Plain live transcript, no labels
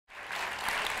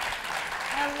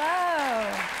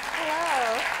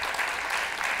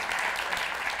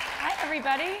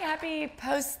everybody. Happy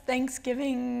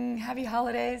post-Thanksgiving, happy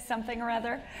holidays, something or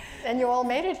other. And you all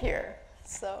made it here.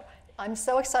 So I'm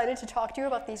so excited to talk to you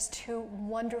about these two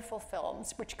wonderful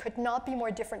films, which could not be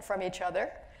more different from each other.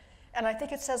 And I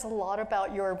think it says a lot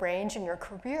about your range and your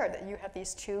career that you have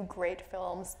these two great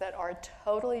films that are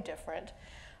totally different.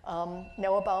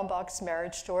 Noah Baumbach's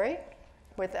Marriage Story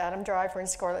with Adam Driver and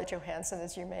Scarlett Johansson,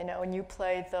 as you may know, and you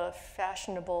play the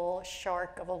fashionable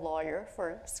shark of a lawyer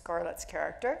for Scarlett's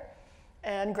character,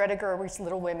 and Greta Gerwig's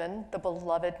Little Women, the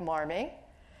beloved Marmee.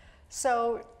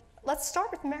 So let's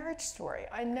start with Marriage Story.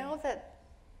 I know that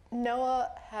Noah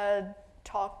had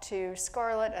talked to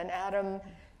Scarlett and Adam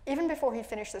even before he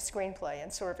finished the screenplay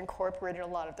and sort of incorporated a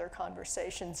lot of their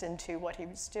conversations into what he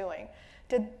was doing.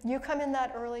 Did you come in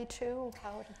that early too?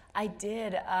 I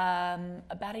did.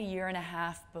 About a year and a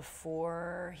half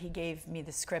before he gave me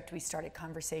the script, we started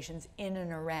conversations in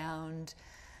and around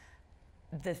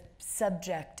the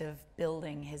subject of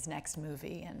building his next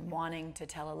movie and wanting to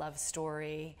tell a love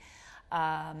story.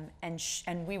 And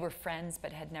we were friends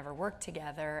but had never worked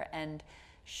together. And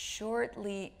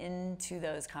shortly into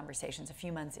those conversations, a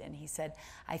few months in, he said,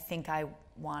 I think I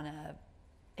want to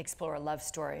explore a love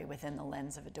story within the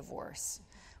lens of a divorce,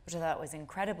 which I thought was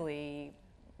incredibly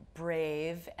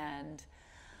brave and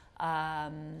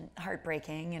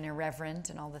heartbreaking and irreverent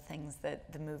and all the things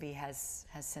that the movie has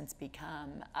since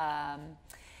become.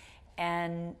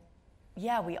 And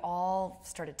yeah, we all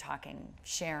started talking,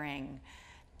 sharing,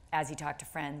 as he talked to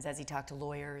friends, as he talked to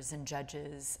lawyers and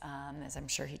judges, as I'm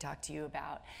sure he talked to you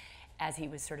about, as he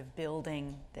was sort of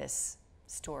building this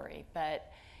story.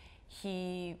 But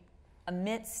he,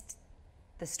 amidst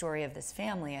the story of this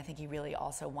family, I think he really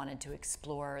also wanted to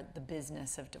explore the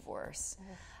business of divorce.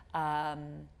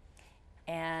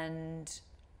 And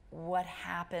what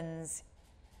happens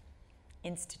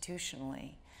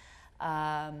institutionally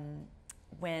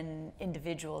when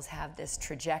individuals have this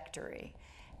trajectory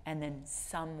and then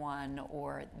someone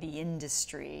or the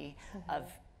industry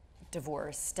of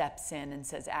divorce steps in and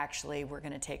says, actually, we're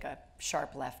going to take a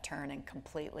sharp left turn and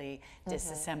completely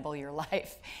disassemble your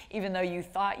life, even though you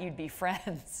thought you'd be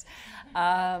friends,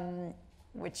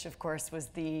 which, of course, was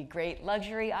the great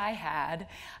luxury I had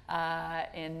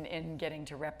in getting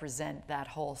to represent that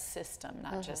whole system,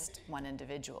 not just one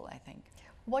individual, I think.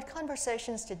 What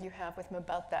conversations did you have with him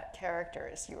about that character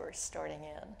as you were starting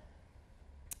in?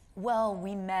 Well,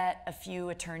 we met a few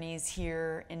attorneys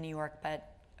here in New York, but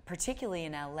particularly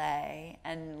in LA,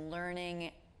 and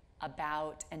learning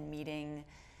about and meeting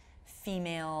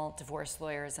female divorce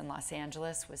lawyers in Los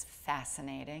Angeles was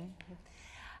fascinating.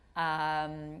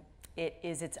 It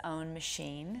is its own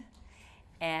machine,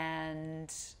 and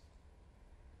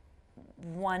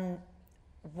one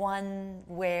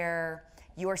where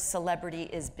your celebrity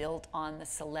is built on the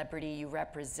celebrity you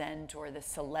represent or the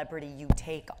celebrity you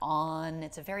take on.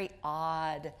 It's a very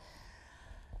odd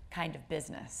kind of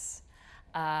business.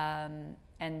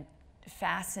 And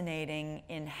fascinating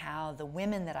in how the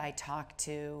women that I talk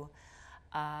to,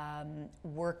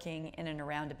 working in and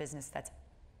around a business that's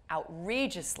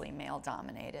outrageously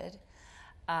male-dominated,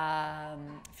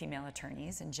 female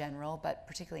attorneys in general, but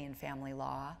particularly in family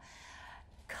law,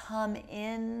 come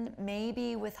in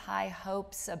maybe with high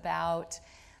hopes about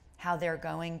how they're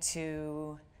going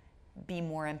to be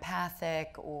more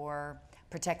empathic or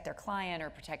protect their client or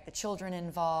protect the children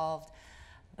involved,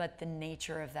 but the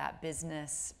nature of that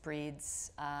business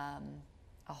breeds a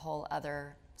whole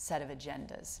other set of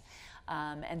agendas.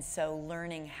 And so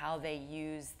learning how they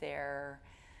use their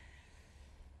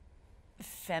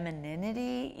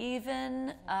femininity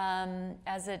even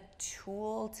as a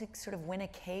tool to sort of win a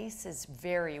case is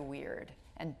very weird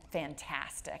and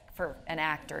fantastic for an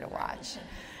actor to watch.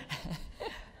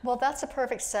 Well, that's a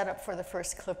perfect setup for the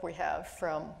first clip we have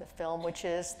from the film, which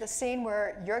is the scene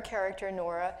where your character,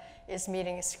 Nora, is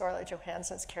meeting Scarlett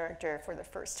Johansson's character for the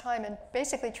first time and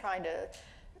basically trying to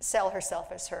sell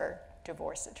herself as her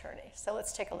divorce attorney. So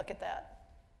let's take a look at that.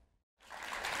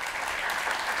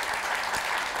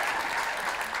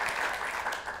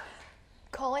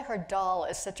 Calling her doll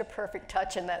is such a perfect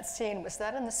touch in that scene. Was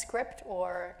that in the script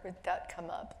or did that come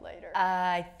up later?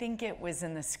 I think it was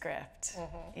in the script,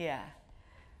 yeah.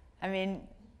 I mean,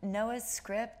 Noah's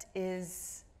script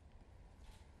is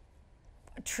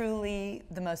truly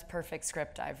the most perfect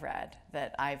script I've read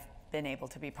that I've been able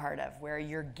to be part of, where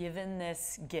you're given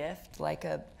this gift like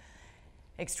a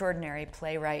extraordinary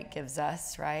playwright gives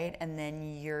us, right? And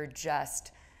then you're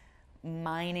just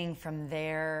mining from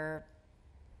there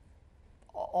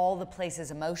all the places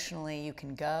emotionally you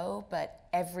can go, but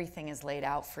everything is laid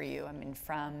out for you. I mean,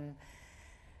 from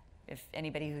if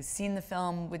anybody who's seen the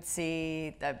film would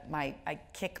see that I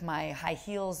kick my high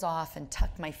heels off and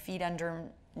tuck my feet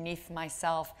underneath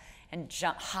myself and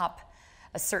hop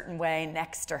a certain way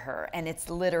next to her, and it's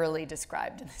literally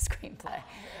described in the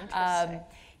screenplay.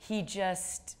 He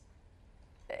just,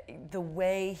 the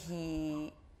way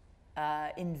he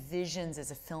envisions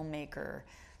as a filmmaker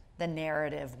the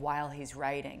narrative while he's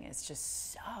writing is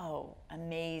just so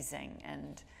amazing.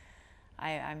 And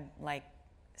I'm like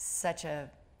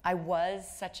I was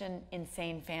such an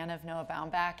insane fan of Noah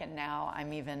Baumbach, and now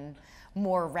I'm even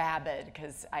more rabid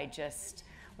because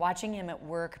watching him at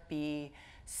work be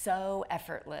so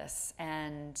effortless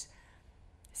and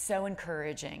so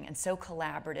encouraging and so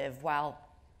collaborative while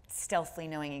stealthily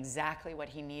knowing exactly what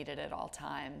he needed at all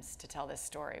times to tell this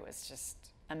story was just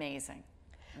amazing.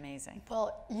 Amazing.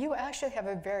 Well, you actually have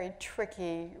a very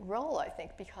tricky role, I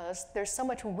think, because there's so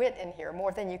much wit in here,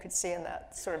 more than you could see in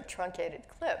that sort of truncated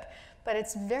clip. But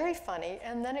it's very funny,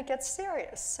 and then it gets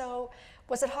serious. So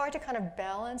was it hard to kind of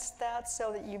balance that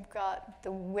so that you've got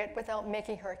the wit without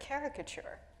making her a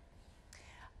caricature?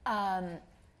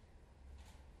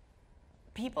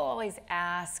 People always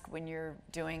ask when you're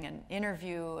doing an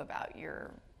interview about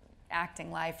your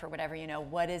acting life or whatever,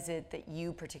 what is it that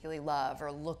you particularly love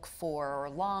or look for or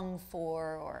long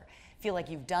for or feel like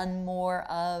you've done more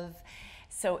of?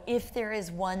 So if there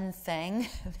is one thing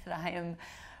that I am,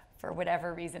 for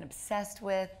whatever reason, obsessed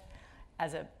with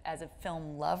as a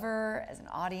film lover, as an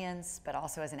audience, but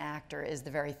also as an actor, is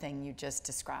the very thing you just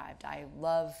described. I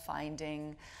love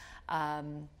finding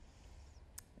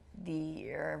the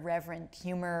irreverent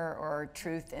humor or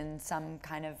truth in some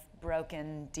kind of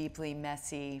broken, deeply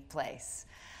messy place.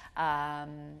 I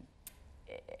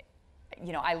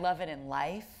love it in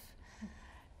life.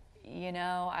 And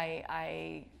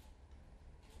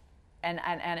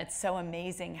it's so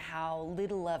amazing how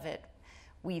little of it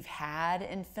we've had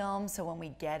in film. So when we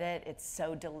get it, it's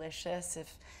so delicious.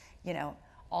 If,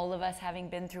 all of us having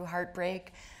been through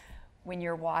heartbreak, when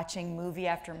you're watching movie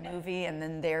after movie, and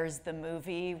then there's the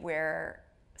movie where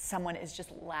someone is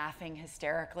just laughing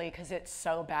hysterically because it's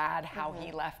so bad how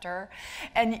he left her.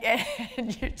 And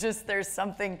there's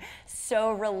something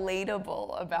so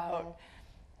relatable about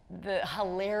the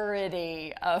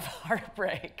hilarity of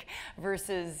heartbreak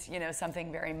versus,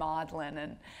 something very maudlin.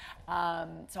 And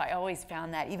so I always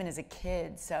found that, even as a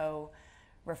kid, so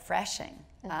refreshing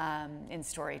in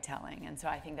storytelling. And so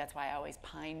I think that's why I always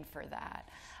pined for that.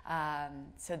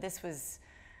 So this was,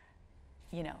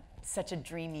 such a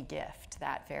dreamy gift,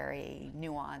 that very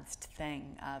nuanced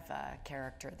thing of a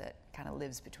character that kind of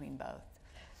lives between both.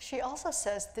 She also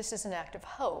says this is an act of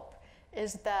hope.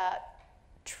 Is that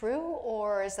true,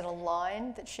 or is it a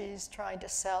line that she's trying to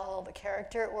sell the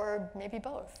character, or maybe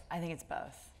both? I think it's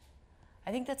both.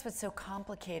 I think that's what's so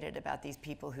complicated about these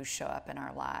people who show up in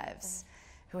our lives,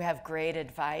 who have great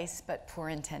advice but poor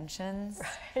intentions.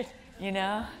 Right.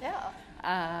 Yeah.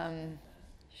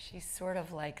 She's sort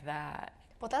of like that.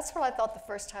 Well, that's what I thought the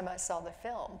first time I saw the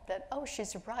film, that, oh,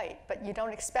 she's right, but you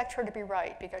don't expect her to be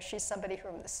right because she's somebody who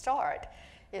from the start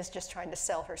is just trying to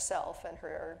sell herself and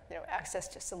her, access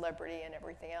to celebrity and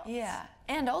everything else. Yeah,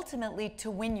 and ultimately to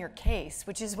win your case,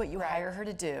 which is what you hire her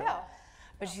to do. Yeah.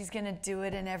 But she's going to do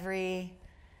it in every,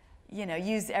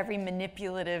 use every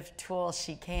manipulative tool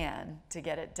she can to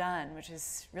get it done, which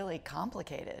is really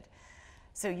complicated.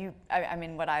 So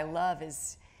what I love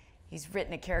is he's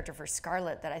written a character for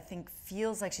Scarlett that I think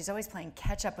feels like she's always playing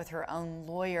catch up with her own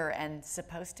lawyer and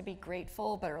supposed to be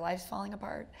grateful, but her life's falling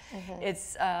apart.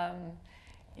 It's,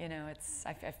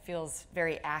 it feels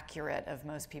very accurate of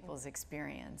most people's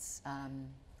experience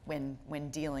when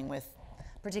dealing with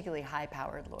particularly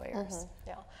high-powered lawyers.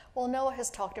 Yeah. Well, Noah has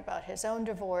talked about his own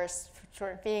divorce,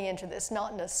 sort of being into this,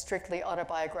 not in a strictly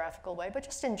autobiographical way, but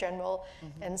just in general.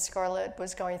 And Scarlett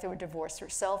was going through a divorce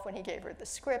herself when he gave her the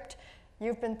script.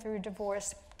 You've been through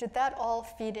divorce. Did that all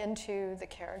feed into the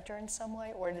character in some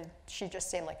way, or did she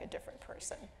just seem like a different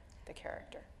person, the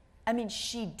character? I mean,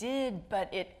 she did,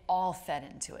 but it all fed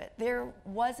into it. There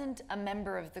wasn't a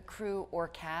member of the crew or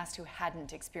cast who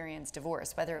hadn't experienced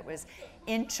divorce, whether it was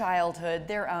in childhood,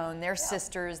 their own, their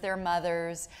sisters, their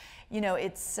mothers.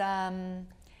 It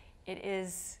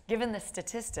is, given the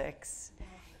statistics,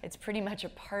 it's pretty much a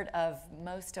part of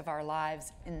most of our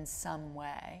lives in some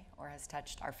way, or has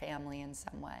touched our family in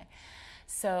some way.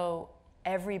 So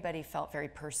everybody felt very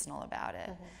personal about it.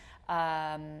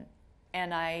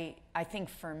 And I think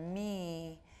for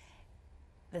me,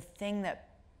 the thing that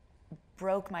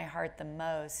broke my heart the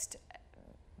most,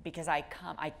 because I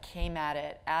came at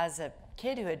it as a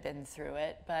kid who had been through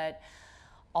it, but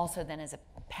also then as a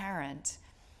parent,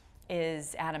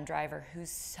 is Adam Driver, who's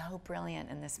so brilliant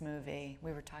in this movie.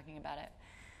 We were talking about it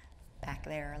back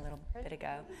there a little bit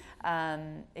ago.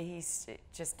 He's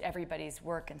just everybody's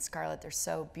work, and Scarlett, they're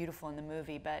so beautiful in the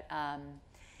movie, but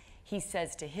he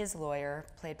says to his lawyer,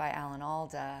 played by Alan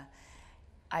Alda,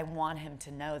 I want him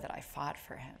to know that I fought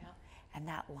for him. Yeah. And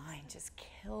that line just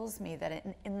kills me, that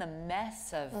in the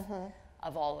mess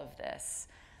of all of this,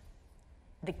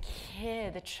 the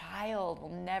kid, the child will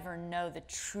never know the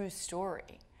true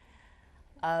story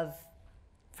of,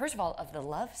 first of all, of the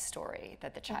love story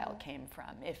that the child came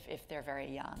from, if they're very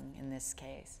young in this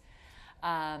case.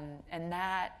 And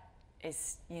that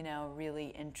is, you know, really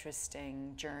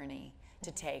interesting journey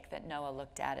to take that Noah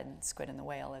looked at in Squid and the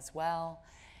Whale as well,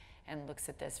 and looks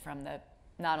at this from the,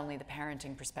 not only the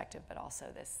parenting perspective, but also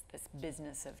this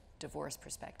business of divorce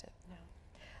perspective. Yeah.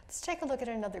 Let's take a look at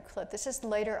another clip. This is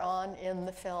later on in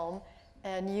the film,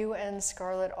 and you and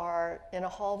Scarlett are in a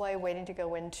hallway waiting to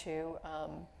go into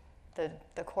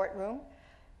the courtroom.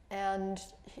 And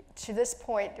to this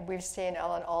point, we've seen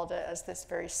Alan Alda as this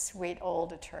very sweet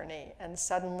old attorney, and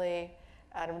suddenly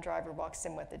Adam Driver walks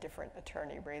in with a different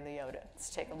attorney, Ray Liotta. Let's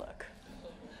take a look.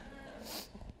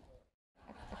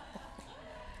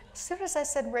 As soon as I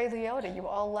said Ray Liotta, you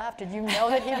all laughed. Did you know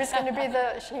that he was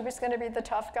going to be the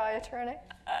tough guy attorney?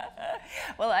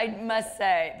 Well, I must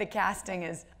say the casting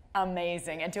is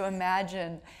amazing, and to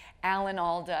imagine Alan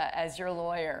Alda as your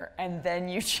lawyer and then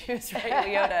you choose Ray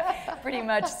Liotta pretty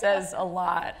much says a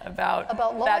lot about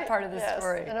that part of the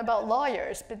story. And about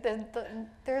lawyers, but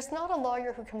there's not a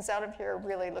lawyer who comes out of here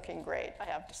really looking great, I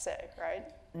have to say, right?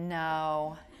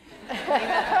 No.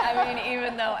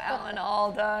 Even though Alan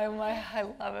Alda, I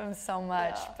love him so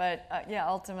much, but yeah,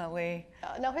 ultimately.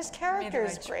 Now his character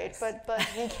is great, but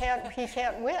he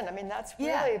can't win. I mean, that's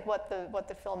really what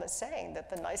the film is saying, that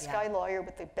the nice guy lawyer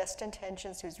with the best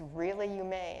intentions, who's really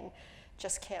humane,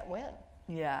 just can't win.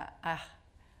 Yeah.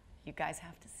 You guys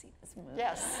have to see this movie.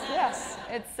 Yes, yes.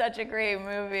 It's such a great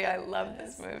movie. I love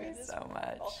this movie so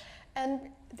much. And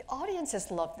the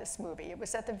audiences love this movie. It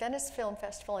was at the Venice Film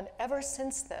Festival, and ever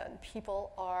since then,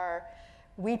 people are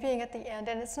weeping at the end.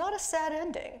 And it's not a sad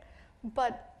ending,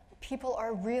 but people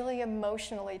are really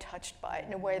emotionally touched by it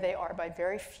in a way they are by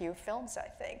very few films, I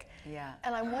think. Yeah.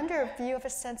 And I wonder if you have a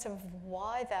sense of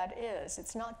why that is.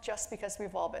 It's not just because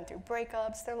we've all been through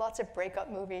breakups. There are lots of breakup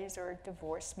movies or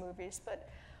divorce movies, but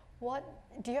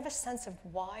do you have a sense of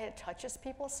why it touches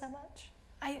people so much?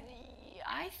 I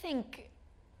think,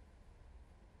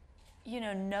 you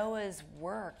know, Noah's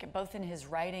work, both in his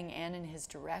writing and in his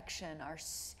direction,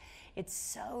 it's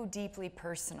so deeply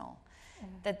personal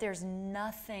that there's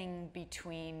nothing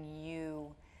between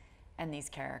you and these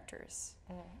characters.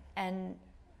 And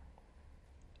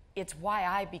it's why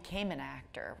I became an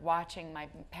actor. Watching, my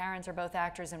parents are both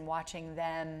actors, and watching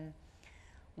them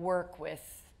work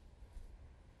with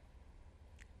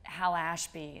Hal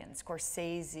Ashby and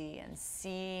Scorsese, and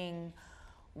seeing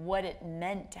what it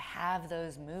meant to have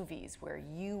those movies where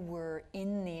you were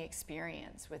in the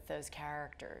experience with those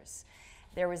characters.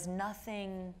 There was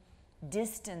nothing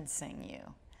distancing you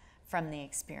from the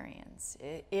experience.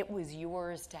 It was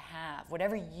yours to have.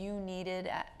 Whatever you needed,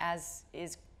 as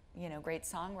is, you know, great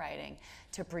songwriting,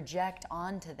 to project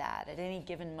onto that at any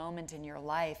given moment in your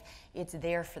life, it's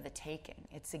there for the taking.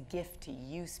 It's a gift to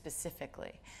you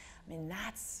specifically. I mean,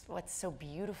 that's what's so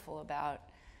beautiful about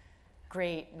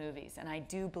great movies, and I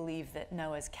do believe that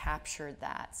Noah's captured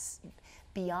that.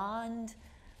 Beyond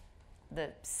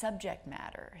the subject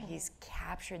matter, he's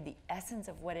captured the essence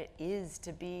of what it is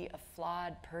to be a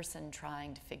flawed person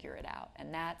trying to figure it out,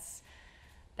 and that's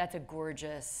a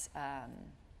gorgeous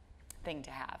thing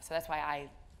to have. So that's why I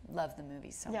love the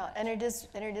movie so much. Yeah, and it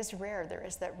is rare. There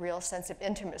is that real sense of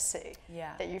intimacy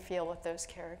that you feel with those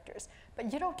characters.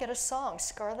 But you don't get a song.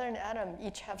 Scarlett and Adam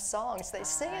each have songs. They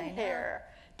sing in here.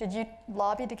 Did you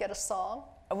lobby to get a song?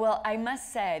 Well, I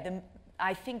must say,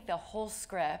 I think the whole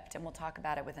script, and we'll talk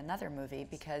about it with another movie,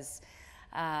 because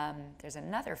there's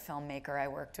another filmmaker I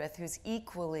worked with who's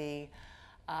equally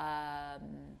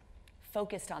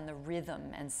focused on the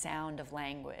rhythm and sound of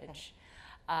language.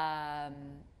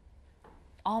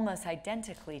 Almost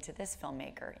identically to this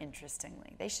filmmaker,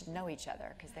 interestingly. They should know each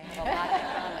other because they have a lot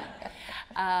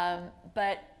in common.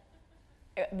 But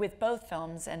with both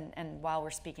films, and while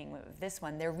we're speaking with this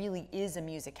one, there really is a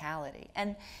musicality.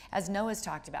 And as Noah's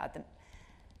talked about,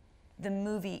 the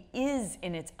movie is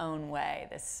in its own way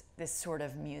this sort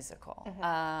of musical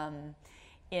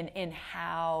in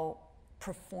how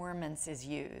performance is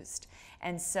used.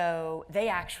 And so they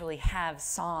actually have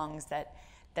songs that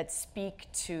speak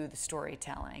to the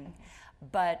storytelling.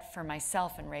 But for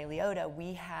myself and Ray Liotta,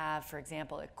 we have, for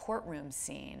example, a courtroom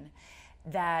scene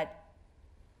that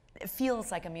it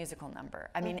feels like a musical number.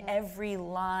 I mean, every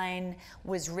line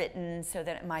was written so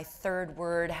that my third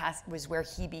word was where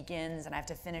he begins, and I have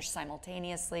to finish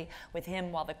simultaneously with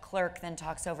him while the clerk then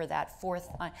talks over that fourth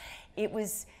line. It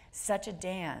was such a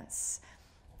dance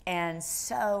and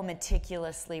so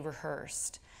meticulously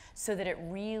rehearsed so that it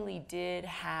really did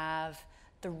have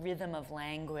the rhythm of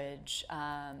language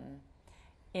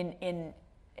in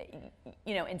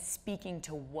speaking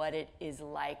to what it is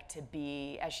like to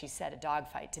be, as she said, a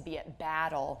dogfight, to be at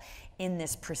battle in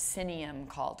this proscenium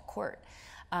called court.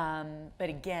 But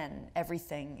again,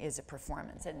 everything is a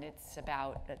performance, and it's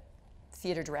about a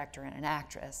theater director and an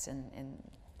actress in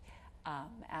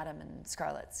Adam and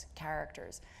Scarlett's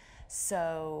characters.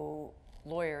 So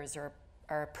lawyers are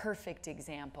a perfect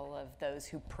example of those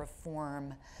who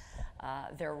perform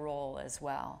their role as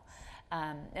well.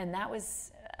 And that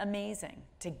was amazing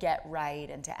to get right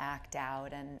and to act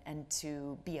out and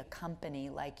to be a company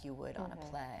like you would on a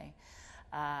play.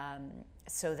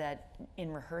 So that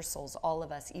in rehearsals, all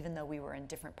of us, even though we were in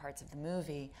different parts of the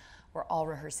movie, were all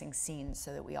rehearsing scenes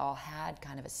so that we all had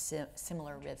kind of a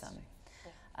similar rhythm,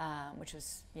 which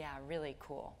was, really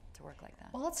cool to work like that.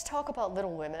 Well, let's talk about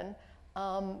Little Women.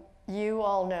 You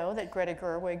all know that Greta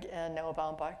Gerwig and Noah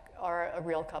Baumbach are a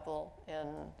real couple in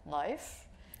life.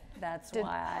 That's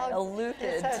why I alluded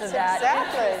to that.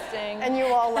 Exactly. And you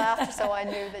all laughed, so I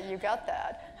knew that you got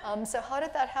that. So how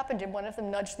did that happen? Did one of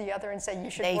them nudge the other and say, you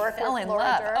should work with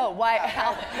Laura Dern? Oh, why?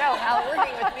 How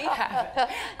working with me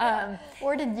happened.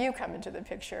 Or did you come into the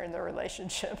picture in the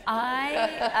relationship?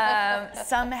 I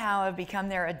somehow have become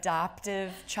their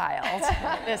adoptive child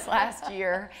this last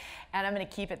year. And I'm going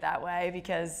to keep it that way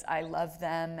because I love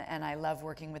them and I love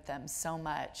working with them so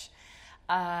much.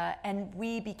 And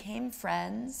we became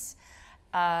friends.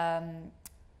 Noah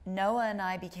and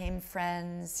I became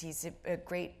friends. He's a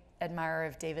great admirer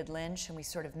of David Lynch, and we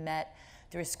sort of met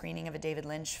through a screening of a David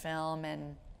Lynch film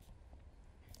and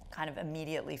kind of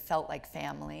immediately felt like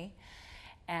family.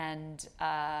 And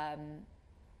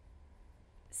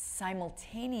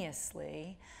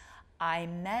simultaneously, I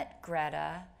met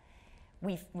Greta.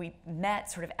 We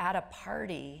met sort of at a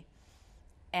party,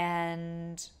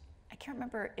 and I can't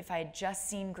remember if I had just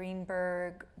seen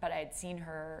Greenberg, but I had seen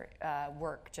her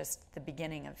work, just the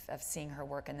beginning of seeing her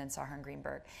work, and then saw her in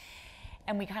Greenberg.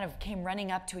 And we kind of came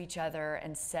running up to each other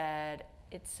and said,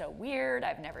 it's so weird,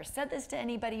 I've never said this to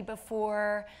anybody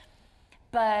before,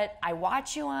 but I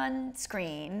watch you on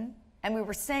screen, and we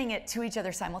were saying it to each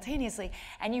other simultaneously,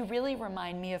 and you really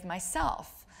remind me of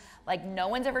myself. Like, no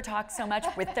one's ever talked so much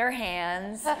with their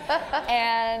hands,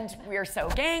 and we're so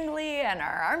gangly, and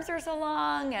our arms are so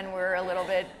long, and we're a little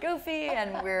bit goofy,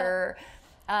 and we're,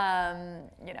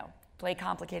 play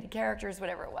complicated characters,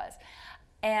 whatever it was.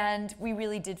 And we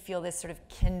really did feel this sort of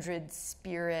kindred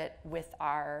spirit with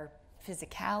our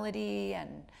physicality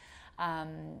and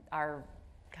our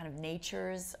kind of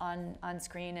natures on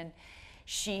screen. And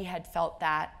she had felt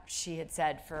that, she had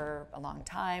said for a long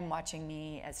time, watching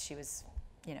me as she was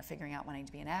figuring out wanting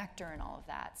to be an actor and all of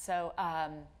that. So,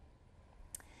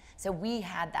 so we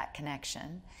had that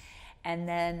connection. And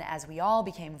then as we all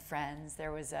became friends,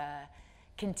 there was a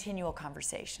continual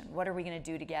conversation. What are we going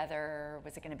to do together?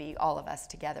 Was it going to be all of us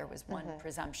together was one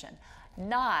presumption.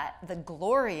 Not the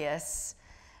glorious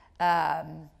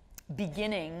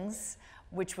beginnings,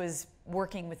 which was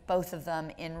working with both of them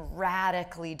in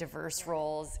radically diverse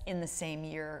roles in the same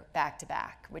year back to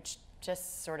back, which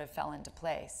just sort of fell into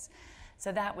place.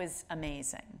 So that was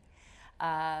amazing.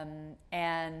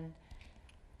 And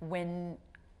when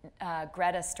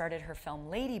Greta started her film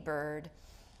Lady Bird,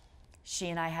 she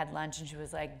and I had lunch and she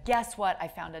was like, guess what? I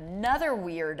found another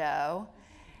weirdo.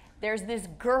 There's this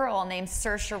girl named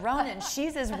Saoirse Ronan.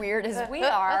 She's as weird as we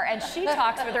are, and she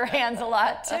talks with her hands a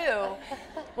lot too.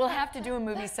 We'll have to do a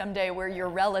movie someday where you're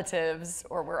relatives,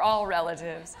 or we're all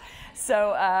relatives.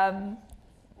 So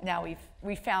now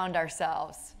we found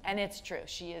ourselves, and it's true.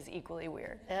 She is equally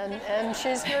weird. And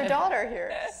she's your daughter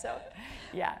here, so.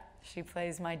 Yeah, she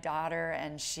plays my daughter,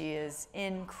 and she is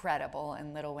incredible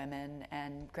in Little Women,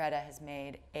 and Greta has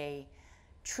made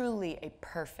truly a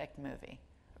perfect movie.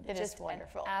 It is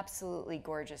wonderful. An absolutely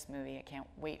gorgeous movie. I can't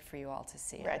wait for you all to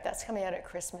see it. Right, that's coming out at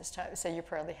Christmas time, so you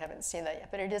probably haven't seen that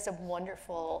yet, but it is a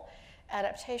wonderful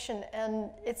adaptation, and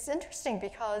it's interesting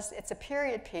because it's a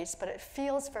period piece, but it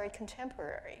feels very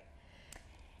contemporary.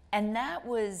 And that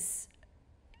was,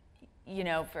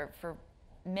 for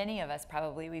many of us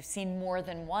probably, we've seen more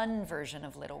than one version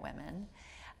of Little Women.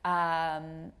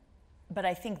 But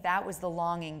I think that was the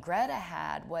longing Greta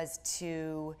had, was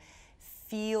to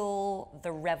feel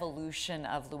the revolution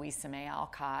of Louisa May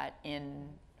Alcott in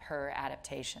her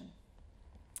adaptation.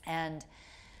 And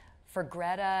for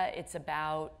Greta, it's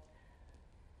about,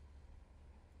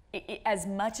 as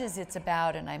much as it's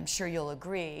about, and I'm sure you'll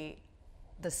agree,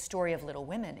 the story of Little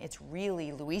Women, it's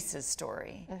really Louisa's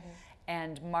story.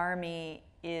 And Marmee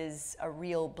is a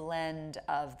real blend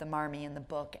of the Marmee in the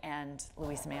book and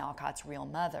Louisa May Alcott's real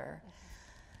mother.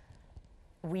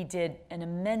 We did an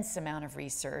immense amount of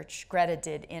research, Greta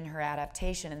did in her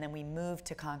adaptation, and then we moved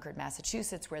to Concord,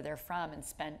 Massachusetts, where they're from, and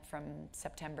spent from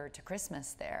September to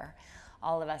Christmas there,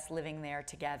 all of us living there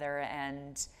together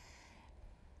and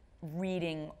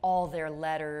reading all their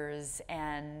letters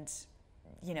and,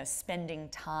 you know, spending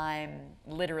time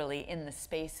literally in the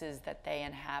spaces that they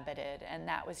inhabited. And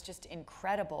that was just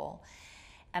incredible.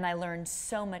 And I learned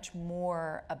so much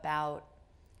more about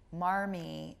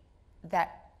Marmee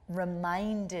that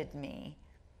reminded me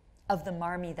of the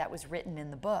Marmee that was written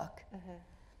in the book.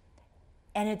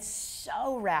 And it's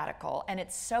so radical and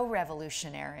it's so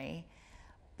revolutionary.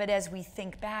 But as we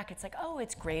think back, it's like, oh,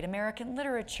 it's great American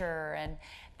literature, and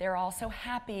they're all so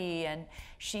happy, and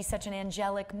she's such an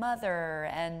angelic mother,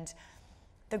 and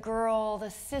the girl, the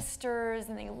sisters,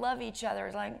 and they love each other.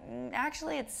 It's like,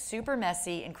 actually, it's super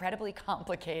messy, incredibly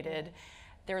complicated.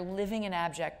 They're living in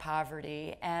abject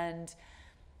poverty, and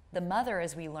the mother,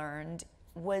 as we learned,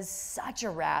 was such a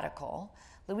radical.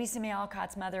 Louisa May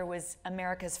Alcott's mother was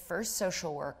America's first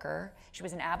social worker. She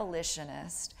was an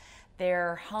abolitionist.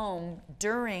 Their home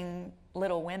during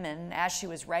Little Women, as she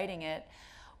was writing it,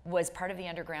 was part of the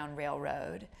Underground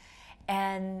Railroad.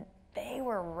 And they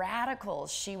were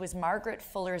radicals. She was Margaret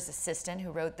Fuller's assistant, who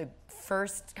wrote the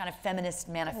first kind of feminist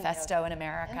manifesto in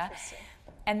America.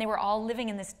 And they were all living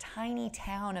in this tiny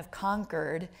town of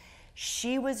Concord.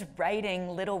 She was writing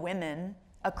Little Women.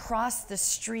 Across the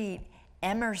street,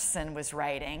 Emerson was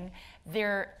writing.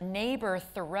 Their neighbor,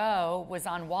 Thoreau, was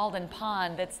on Walden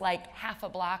Pond, that's like half a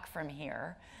block from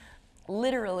here,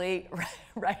 literally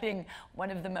writing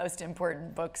one of the most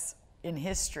important books in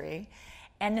history.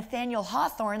 And Nathaniel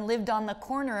Hawthorne lived on the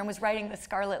corner and was writing The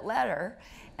Scarlet Letter.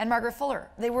 And Margaret Fuller,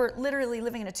 they were literally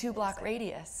living in a 2-block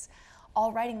radius,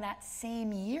 all writing that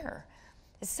same year.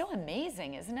 It's so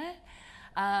amazing, isn't it?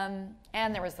 And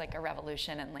there was like a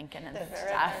revolution in Lincoln and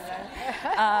stuff.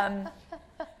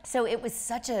 So it was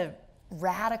such a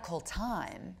radical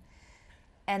time.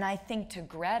 And I think to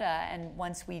Greta, and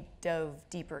once we dove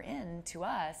deeper into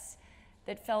us,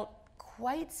 that felt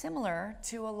quite similar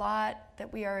to a lot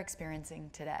that we are experiencing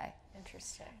today.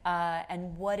 Interesting.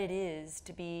 And what it is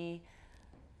to be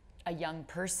a young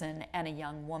person and a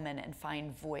young woman and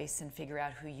find voice and figure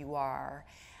out who you are,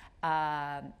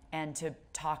 and to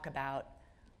talk about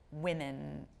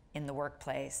women in the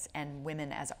workplace and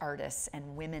women as artists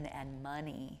and women and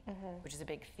money, which is a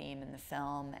big theme in the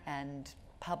film, and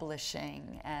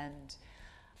publishing and,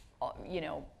 you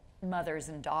know, mothers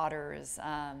and daughters,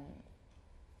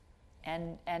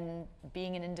 and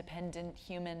being an independent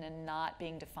human and not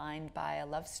being defined by a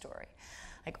love story.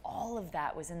 Like all of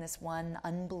that was in this one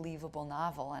unbelievable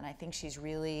novel, and I think she's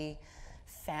really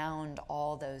found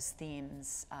all those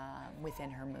themes within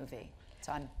her movie.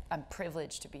 So I'm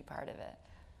privileged to be part of it.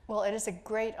 Well, it is a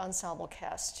great ensemble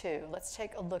cast, too. Let's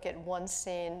take a look at one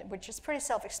scene, which is pretty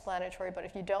self-explanatory, but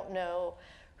if you don't know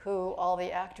who all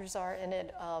the actors are in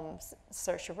it,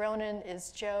 Saoirse Ronan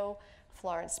is Jo,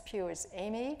 Florence Pugh is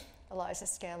Amy, Eliza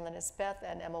Scanlon is Beth,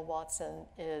 and Emma Watson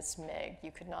is Meg.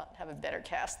 You could not have a better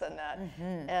cast than that.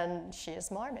 And she is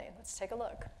Marmee. Let's take a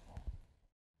look.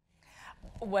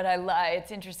 What I love,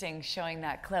 it's interesting showing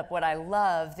that clip, what I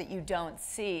love that you don't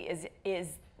see is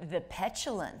the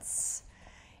petulance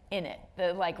in it,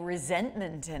 the like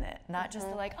resentment in it, not just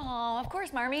the like, oh, of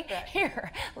course, Marmee,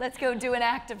 here, let's go do an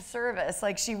act of service.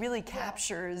 Like she really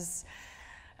captures,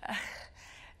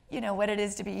 you know, what it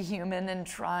is to be human and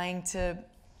trying to,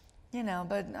 you know,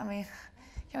 but I mean,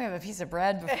 can we have a piece of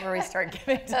bread before we start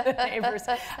giving to the neighbors?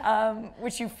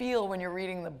 Which you feel when you're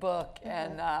reading the book.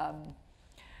 And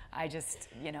I just,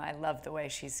 you know, I love the way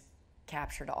she's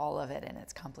captured all of it in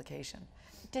its complication.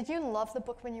 Did you love the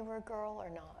book when you were a girl or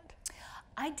not?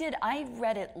 I did. I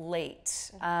read it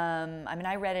late. I mean,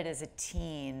 I read it as a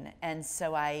teen, and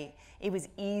so it was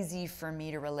easy for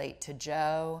me to relate to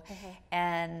Jo,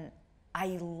 and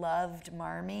I loved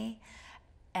Marmee,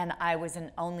 and I was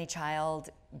an only child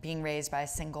being raised by a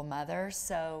single mother,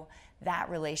 so that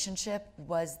relationship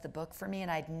was the book for me, and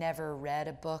I'd never read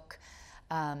a book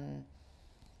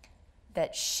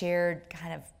that shared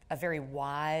kind of a very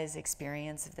wise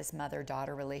experience of this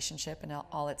mother-daughter relationship and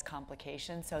all its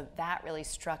complications. So that really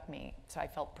struck me. So I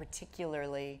felt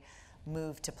particularly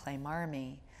moved to play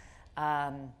Marmee.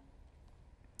 And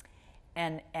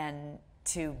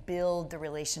to build the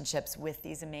relationships with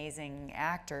these amazing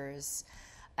actors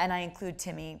and I include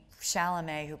Timmy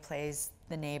Chalamet, who plays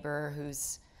the neighbor,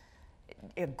 who's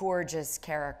a gorgeous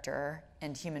character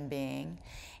and human being,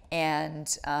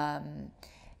 and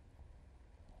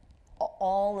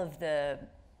all of the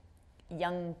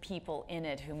young people in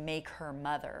it who make her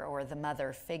mother or the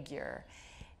mother figure.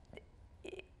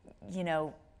 You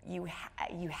know, you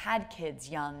had kids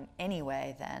young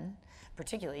anyway then,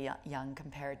 particularly young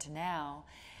compared to now.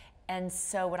 And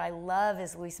so what I love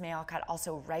is Louisa May Alcott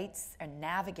also writes and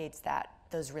navigates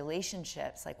those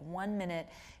relationships. Like one minute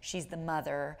she's the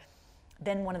mother,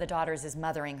 then one of the daughters is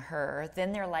mothering her,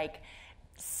 then they're like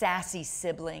sassy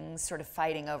siblings sort of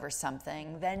fighting over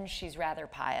something, then she's rather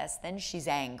pious, then she's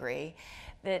angry.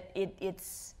 That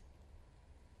it's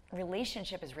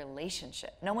relationship is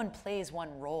relationship. No one plays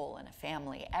one role in a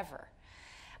family ever.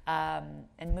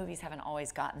 And movies haven't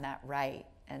always gotten that right.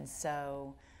 And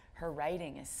so her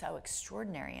writing is so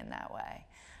extraordinary in that way.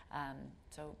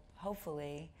 So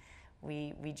hopefully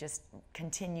we just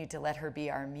continue to let her be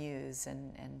our muse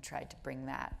and try to bring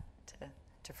that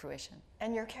to fruition.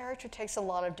 And your character takes a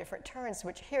lot of different turns,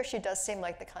 which here she does seem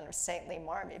like the kind of saintly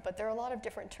Marmee, but there are a lot of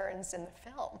different turns in the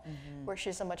film where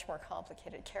she's a much more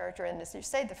complicated character. And as you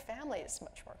say, the family is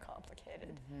much more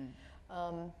complicated.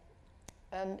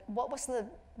 And what was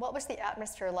the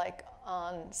atmosphere like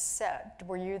on set?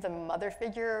 Were you the mother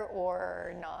figure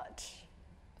or not?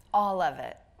 All of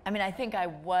it. I mean, I think I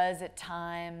was at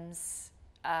times,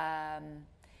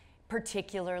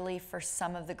 particularly for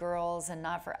some of the girls and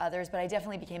not for others, but I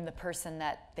definitely became the person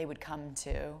that they would come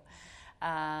to.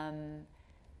 I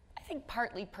think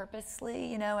partly purposely,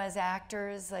 you know, as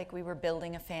actors, like we were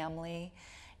building a family,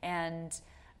 and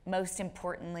most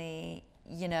importantly,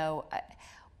 you know,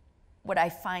 what I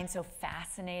find so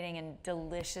fascinating and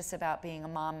delicious about being a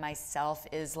mom myself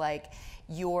is like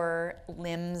your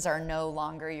limbs are no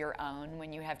longer your own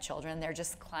when you have children. They're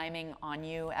just climbing on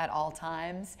you at all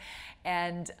times.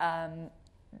 And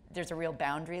there's a real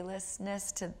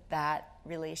boundarylessness to that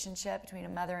relationship between a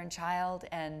mother and child.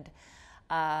 And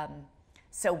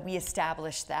so we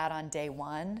established that on day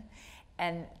one.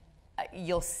 And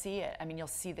you'll see it. I mean, you'll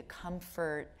see the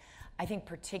comfort, I think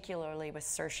particularly with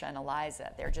Saoirse and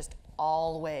Eliza. They're just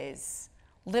always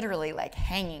literally like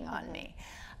hanging on me.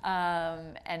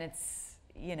 And it's,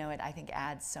 you know, it I think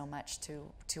adds so much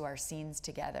to our scenes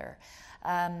together.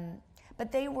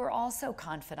 But they were also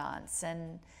confidants,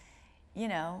 and, you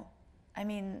know, I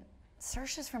mean,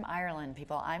 Saoirse's from Ireland,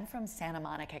 people. I'm from Santa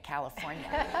Monica,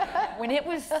 California. When it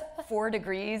was 4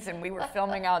 degrees and we were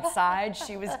filming outside,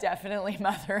 she was definitely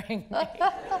mothering me.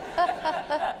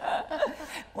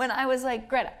 When I was like,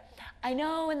 Greta, I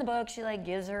know in the book she like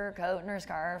gives her coat and her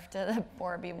scarf to the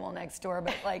poor people next door,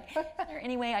 but like, is there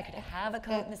any way I could have a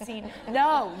coat in the scene?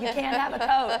 No, you can't have a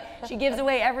coat. She gives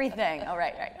away everything. Oh,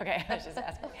 right, okay, I was just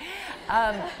asking.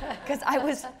 Because I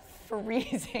was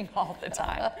freezing all the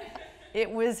time. It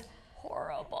was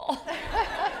horrible.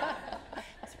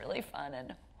 It's really fun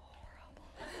and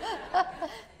horrible.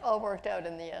 All worked out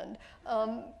in the end.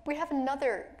 We have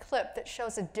another clip that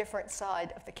shows a different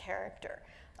side of the character.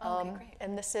 Okay, great.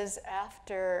 And this is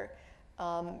after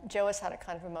Jo has had a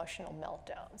kind of emotional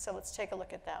meltdown. So let's take a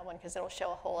look at that one, because it'll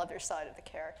show a whole other side of the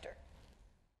character.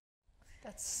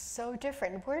 That's so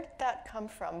different. Where did that come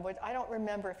from? I don't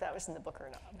remember if that was in the book or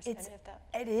not. Was any of that?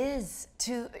 It is,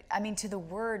 to the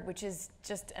word, which is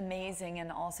just amazing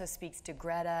and also speaks to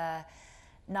Greta,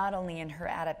 not only in her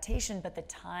adaptation, but the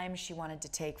time she wanted to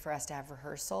take for us to have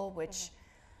rehearsal, which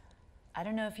I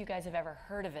don't know if you guys have ever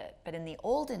heard of it, but in the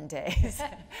olden days,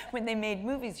 when they made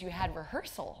movies, you had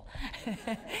rehearsal.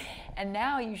 And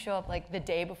now you show up like the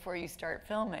day before you start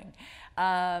filming.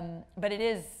 But it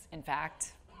is, in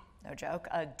fact, no joke,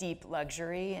 a deep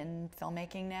luxury in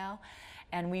filmmaking now.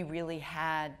 And we really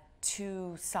had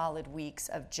 2 solid weeks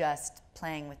of just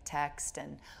playing with text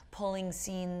and pulling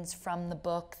scenes from the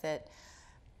book that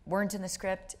weren't in the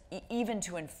script, even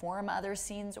to inform other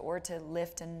scenes or to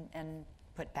lift and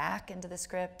put back into the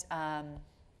script.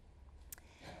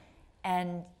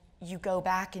 And you go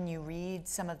back and you read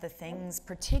some of the things,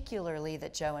 particularly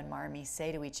that Jo and Marmee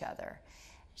say to each other.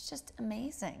 It's just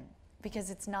amazing, because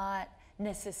it's not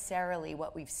necessarily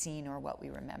what we've seen or what we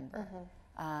remember.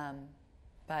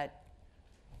 But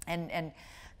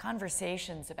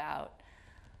conversations about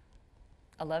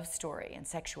a love story and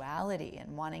sexuality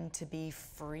and wanting to be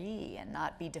free and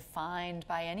not be defined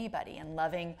by anybody and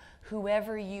loving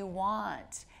whoever you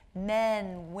want,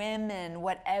 men, women,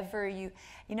 whatever you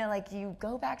know, like you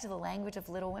go back to the language of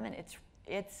Little Women,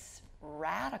 it's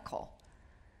radical.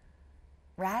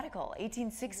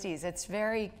 1860s. It's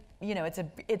very, you know,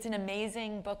 it's an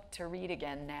amazing book to read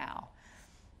again now.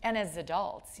 And as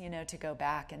adults, you know, to go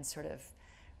back and sort of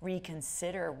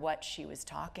reconsider what she was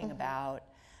talking about.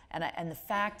 And the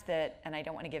fact that, and I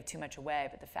don't want to give too much away,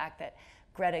 but the fact that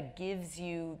Greta gives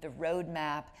you the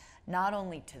roadmap not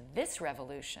only to this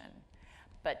revolution,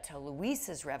 but to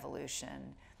Luisa's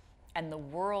revolution and the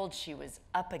world she was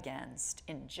up against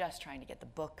in just trying to get the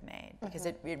book made. Because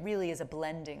it really is a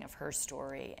blending of her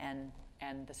story and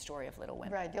the story of Little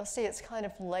Women. Right, you'll see it's kind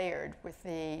of layered with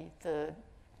the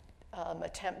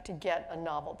attempt to get a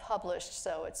novel published,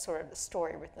 so it's sort of the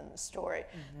story within the story.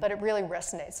 But it really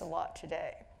resonates a lot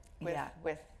today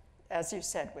with, as you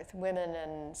said, with women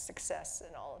and success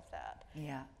and all of that.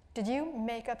 Yeah. Did you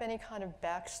make up any kind of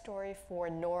backstory for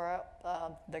Nora,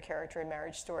 the character in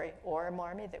Marriage Story, or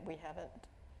Marmee that we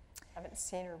haven't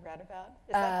seen or read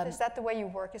about? Is that the way you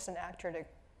work as an actor, to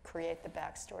create the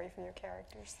backstory for your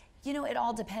characters? You know, it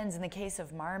all depends. In the case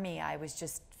of Marmee, I was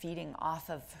just feeding off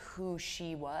of who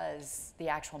she was, the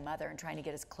actual mother, and trying to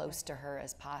get as close to her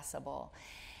as possible.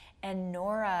 And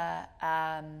Nora,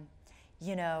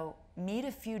 you know, meet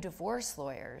a few divorce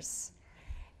lawyers,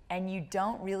 and you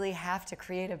don't really have to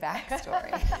create a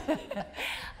backstory.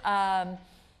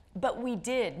 But we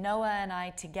did, Noah and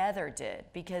I together did,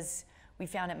 because we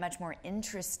found it much more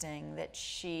interesting that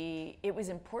it was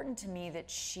important to me that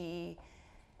she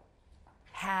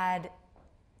had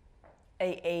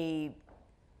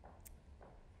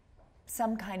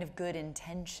some kind of good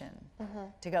intention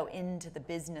to go into the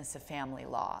business of family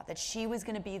law, that she was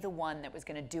going to be the one that was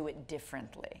going to do it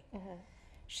differently.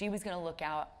 She was going to look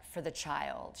out for the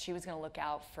child. She was going to look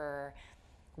out for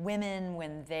women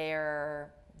when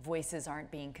their voices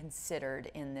aren't being considered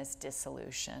in this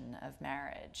dissolution of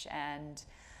marriage. And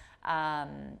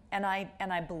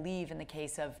I believe in the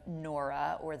case of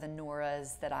Nora, or the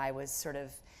Noras that I was sort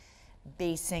of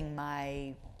basing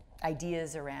my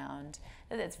ideas around,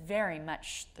 that it's very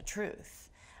much the truth.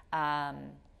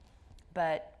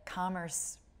 But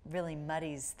commerce really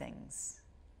muddies things,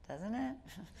 doesn't it?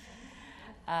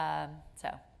 So.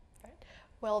 Right.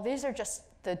 Well, these are just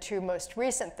the two most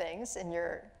recent things in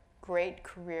your great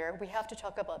career. We have to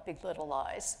talk about Big Little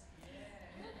Lies.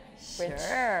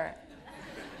 Sure.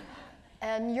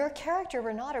 And your character,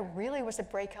 Renata, really was a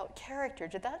breakout character.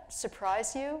 Did that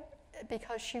surprise you?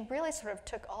 Because she really sort of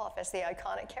took off as the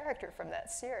iconic character from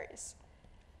that series.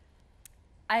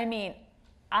 I mean,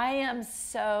 I am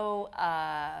so,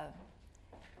 I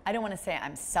don't want to say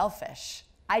I'm selfish.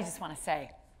 I just want to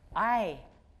say I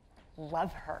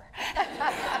love her.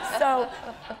 So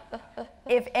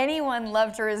if anyone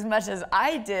loved her as much as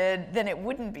I did, then it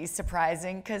wouldn't be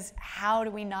surprising, because how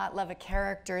do we not love a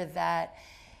character that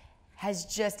has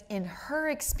just, in her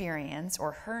experience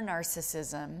or her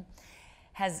narcissism,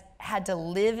 has had to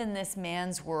live in this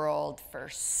man's world for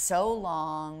so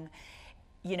long,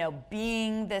 you know,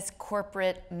 being this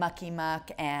corporate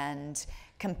mucky-muck and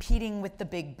competing with the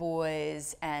big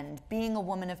boys and being a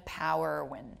woman of power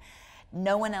when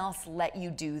no one else let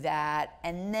you do that,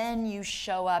 and then you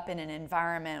show up in an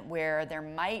environment where there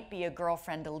might be a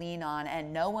girlfriend to lean on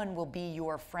and no one will be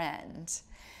your friend.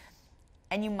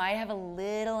 And you might have a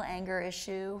little anger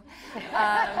issue,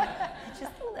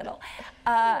 just a little.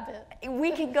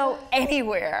 We could go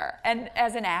anywhere. And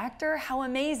as an actor, how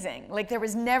amazing. Like, there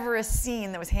was never a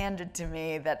scene that was handed to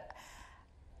me that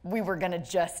we were gonna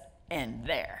just end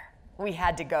there. We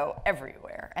had to go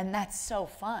everywhere, and that's so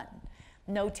fun.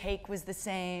 No take was the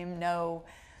same, no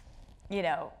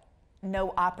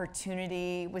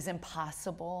opportunity was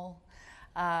impossible.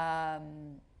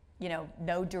 You know,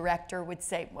 no director would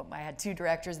say, well, I had two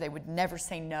directors, they would never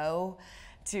say no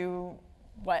to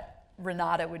what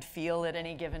Renata would feel at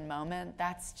any given moment.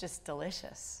 That's just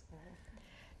delicious.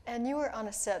 And you were on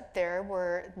a set there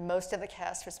where most of the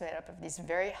cast was made up of these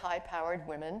very high-powered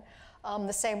women.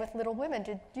 The same with Little Women.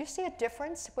 Did you see a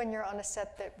difference when you're on a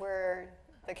set where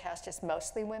the cast is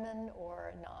mostly women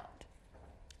or not?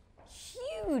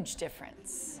 Huge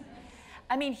difference.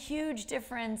 I mean, huge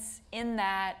difference in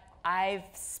that I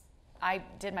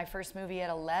did my first movie at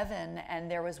 11, and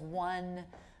there was one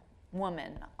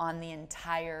woman on the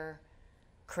entire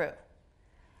crew.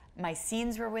 My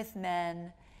scenes were with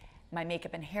men, my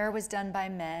makeup and hair was done by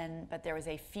men, but there was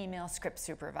a female script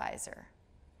supervisor.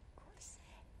 Of course.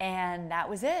 And that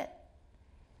was it.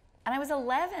 And I was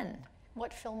 11.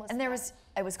 What film was and that?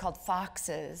 It was called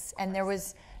Foxes, and there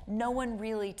was no one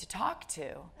really to talk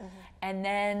to. And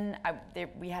then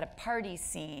we had a party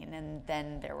scene, and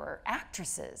then there were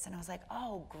actresses, and I was like,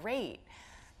 oh, great.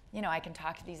 You know, I can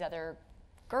talk to these other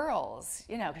girls,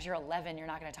 you know, because you're 11, you're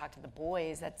not going to talk to the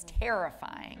boys. That's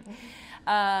terrifying.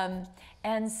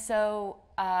 And so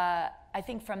I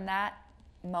think from that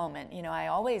moment, you know, I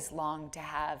always longed to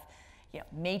have, you know,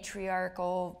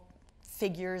 matriarchal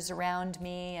figures around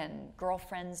me and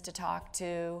girlfriends to talk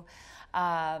to.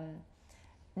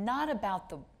 Not about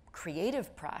the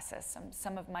creative process.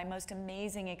 Some of my most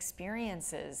amazing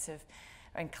experiences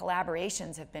and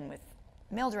collaborations have been with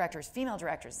male directors, female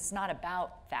directors. It's not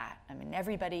about that. I mean,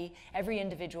 every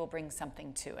individual brings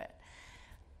something to it.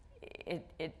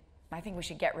 I think we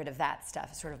should get rid of that stuff.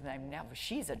 It's sort of like, now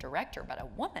she's a director, but a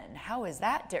woman. How is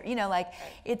that? You know, like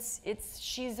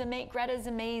Greta's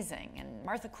amazing, and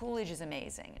Martha Coolidge is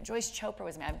amazing, and Joyce Chopra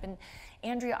was amazing.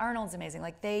 Andrea Arnold's amazing.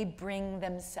 Like, they bring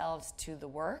themselves to the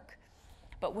work.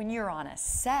 But when you're on a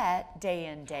set, day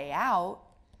in, day out,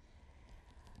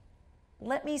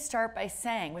 let me start by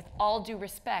saying, with all due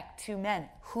respect to men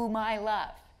whom I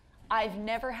love, I've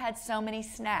never had so many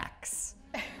snacks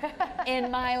in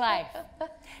my life.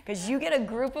 Because you get a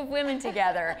group of women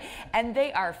together and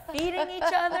they are feeding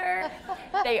each other,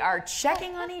 they are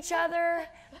checking on each other,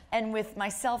 and with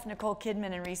myself, Nicole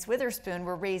Kidman, and Reese Witherspoon,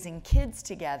 we're raising kids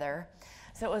together.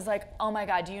 So it was like, oh my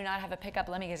God, do you not have a pickup?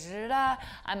 Let me get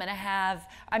I'm gonna have,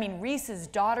 Reese's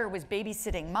daughter was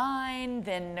babysitting mine,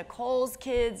 then Nicole's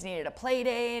kids needed a play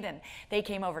date, and they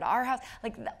came over to our house.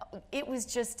 Like, it was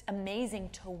just amazing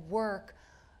to work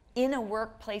in a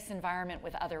workplace environment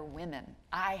with other women.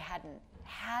 I hadn't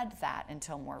had that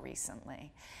until more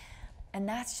recently. And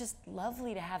that's just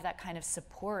lovely to have that kind of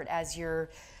support as you're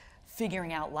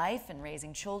figuring out life and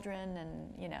raising children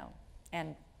and, you know,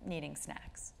 and needing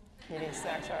snacks. Needing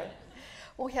snacks, right?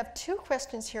 Well, we have 2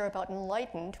 questions here about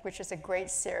Enlightened, which is a great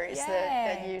series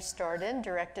that you starred in,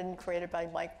 directed and created by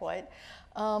Mike White.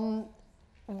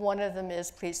 One of them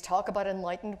is, please talk about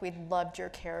Enlightened. We loved your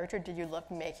character. Did you love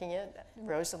making it?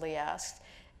 Rosalie asked.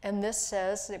 And this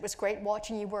says, it was great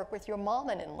watching you work with your mom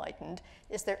in Enlightened.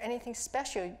 Is there anything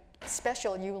special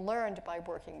you learned by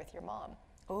working with your mom?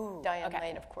 Ooh, Diane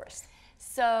Lane, of course.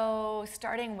 So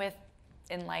starting with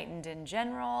Enlightened in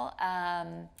general,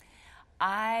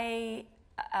 I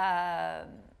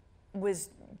was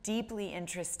deeply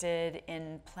interested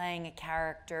in playing a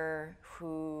character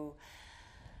who,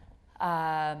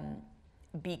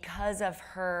 because of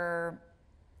her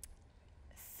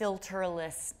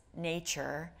filterless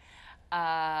nature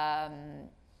and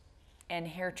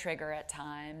hair trigger at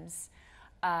times,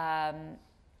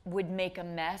 would make a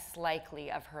mess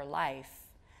likely of her life,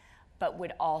 but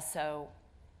would also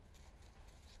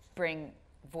bring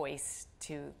voice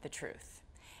to the truth,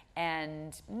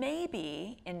 and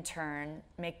maybe in turn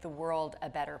make the world a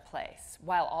better place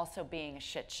while also being a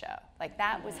shit show. Like,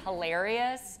 that was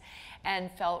hilarious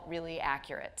and felt really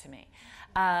accurate to me.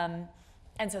 And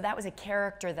so that was a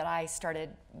character that I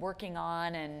started working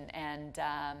on and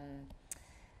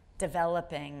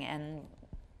developing, and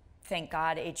thank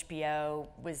God HBO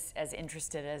was as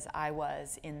interested as I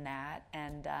was in that.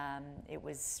 And it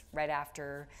was right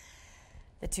after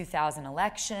the 2000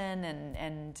 election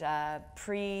and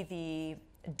pre the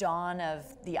dawn of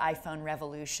the iPhone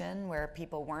revolution, where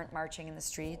people weren't marching in the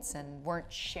streets and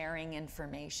weren't sharing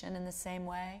information in the same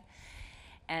way.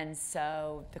 And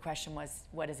so the question was,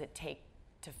 what does it take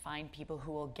to find people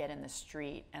who will get in the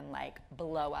street and like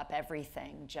blow up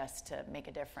everything just to make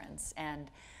a difference? And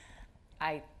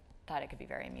I thought it could be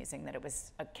very amusing that it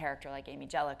was a character like Amy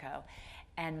Jellicoe.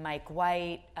 And Mike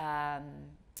White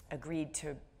agreed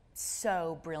to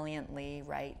so brilliantly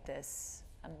write this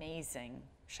amazing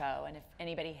show. And if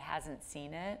anybody hasn't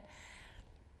seen it,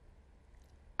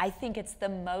 I think it's the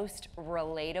most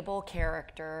relatable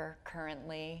character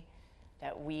currently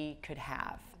that we could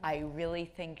have. I really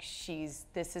think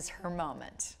this is her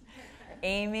moment.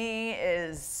 Amy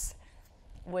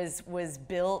was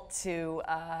built to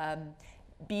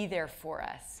be there for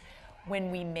us.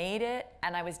 When we made it,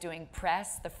 and I was doing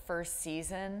press the first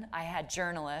season, I had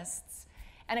journalists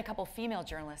and a couple female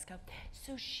journalists go,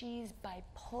 so she's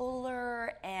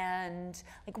bipolar, and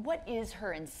like, what is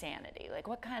her insanity? Like,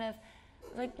 what kind of,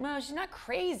 like, no, she's not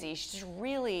crazy. She's just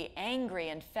really angry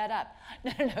and fed up.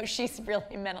 No, she's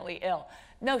really mentally ill.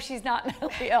 No, she's not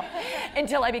mentally ill.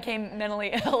 Until I became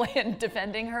mentally ill in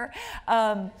defending her.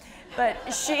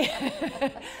 But she,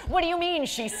 what do you mean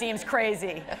she seems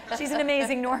crazy? She's an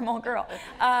amazing, normal girl.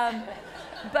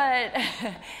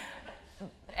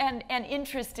 And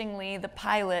interestingly, the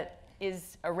pilot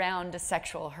is around a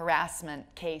sexual harassment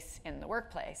case in the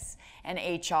workplace and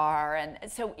HR, and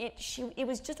so it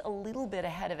was just a little bit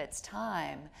ahead of its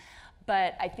time,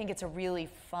 but I think it's a really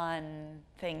fun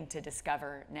thing to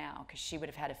discover now, because she would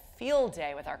have had a field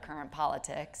day with our current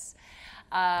politics,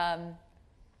 and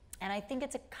I think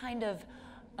it's a kind of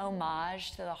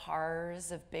homage to the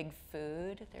horrors of big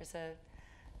food. There's a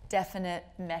definite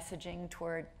messaging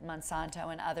toward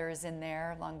Monsanto and others in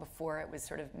there long before it was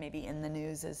sort of maybe in the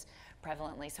news as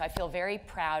prevalently. So I feel very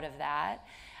proud of that.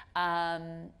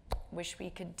 Wish we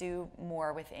could do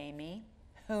more with Amy.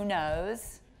 Who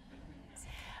knows?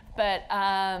 But,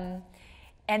 and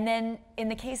then in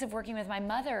the case of working with my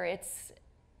mother, it's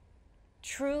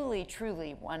truly,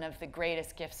 truly one of the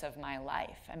greatest gifts of my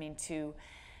life. I mean, to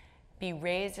be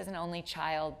raised as an only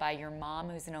child by your mom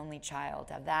who's an only child,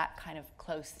 have that kind of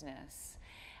closeness,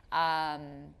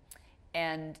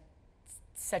 and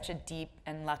such a deep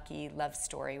and lucky love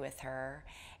story with her.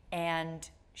 And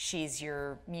she's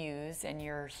your muse and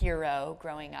your hero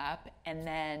growing up. And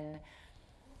then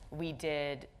we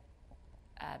did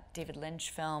a David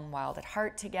Lynch film, Wild at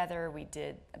Heart, together. We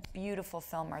did a beautiful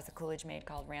film Martha Coolidge made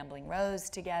called Rambling Rose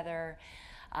together.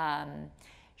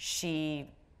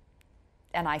 She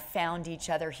and I found each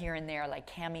other here and there, like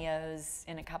cameos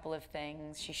in a couple of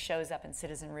things. She shows up in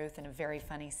Citizen Ruth in a very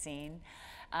funny scene,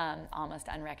 almost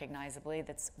unrecognizably.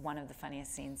 That's one of the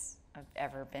funniest scenes I've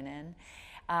ever been in.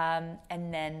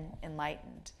 And then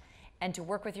Enlightened. And to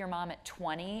work with your mom at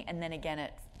 20 and then again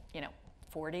at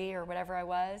 40 or whatever I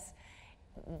was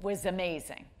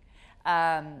amazing.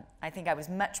 I think I was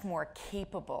much more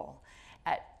capable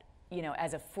at,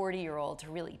 as a 40-year-old to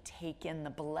really take in the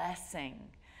blessing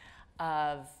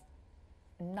of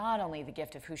not only the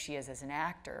gift of who she is as an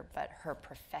actor, but her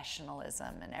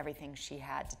professionalism and everything she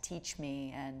had to teach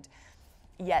me, and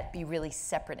yet be really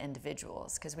separate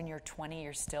individuals. Because when you're 20,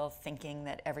 you're still thinking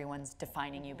that everyone's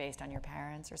defining you based on your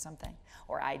parents or something,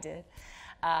 or I did.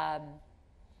 So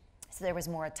there was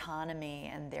more autonomy,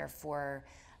 and therefore,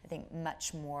 I think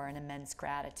much more an immense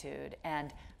gratitude.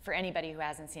 And for anybody who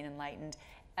hasn't seen Enlightened,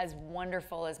 as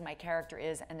wonderful as my character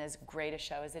is and as great a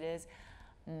show as it is,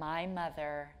 my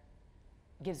mother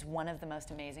gives one of the most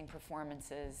amazing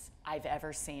performances I've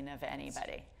ever seen of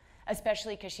anybody,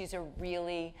 especially because she's a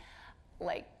really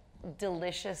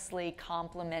deliciously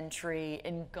complimentary,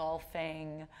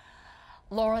 engulfing,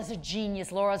 Laura's a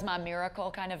genius, Laura's my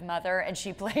miracle kind of mother, and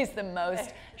she plays the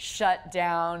most shut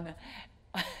down,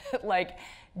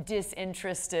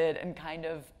 disinterested and kind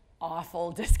of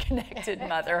awful, disconnected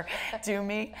mother to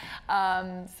me.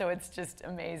 So it's just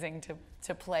amazing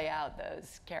to play out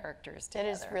those characters together.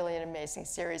 It is really an amazing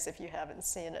series if you haven't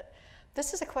seen it.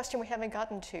 This is a question we haven't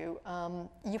gotten to.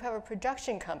 You have a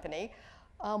production company.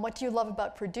 What do you love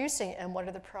about producing, and what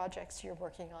are the projects you're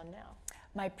working on now?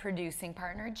 My producing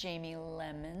partner, Jamie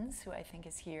Lemons, who I think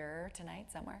is here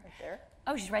tonight somewhere. Right there.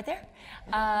 Oh, she's right there.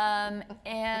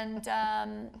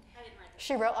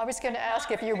 She wrote. I was going to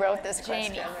ask if you wrote this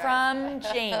question. Jamie, from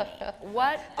Jamie.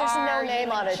 What There's are no name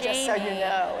you, on it, Jamie, just so you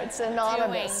know. It's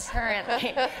anonymous. Doing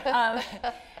currently?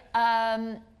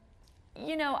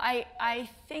 I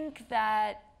think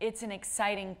that it's an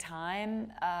exciting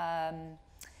time,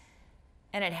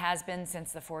 and it has been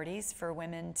since the 40s, for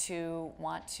women to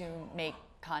want to make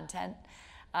content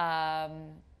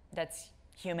that's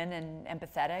human and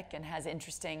empathetic and has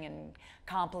interesting and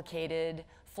complicated,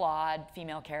 flawed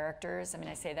female characters. I mean,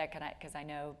 I say that because I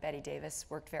know Bette Davis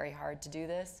worked very hard to do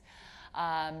this.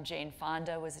 Jane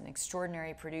Fonda was an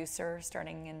extraordinary producer,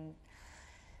 starting in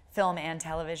film and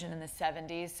television in the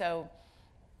 70s. So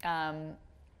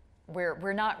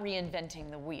we're not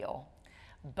reinventing the wheel,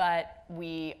 but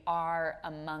we are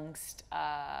amongst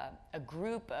a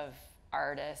group of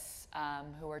artists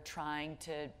who are trying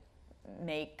to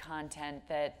make content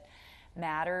that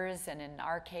matters, and in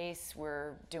our case,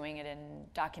 we're doing it in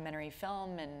documentary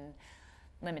film and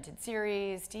limited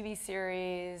series, TV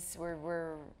series.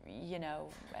 We're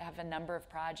have a number of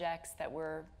projects that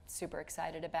we're super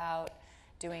excited about.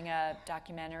 Doing a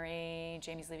documentary,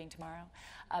 Jamie's leaving tomorrow,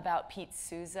 about Pete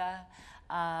Souza,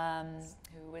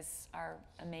 who was our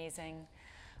amazing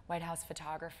White House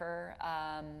photographer.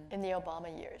 In the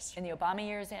Obama years. In the Obama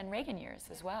years and Reagan years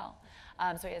as well.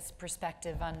 So he has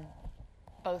perspective on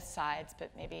both sides, but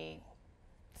maybe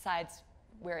sides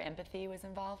where empathy was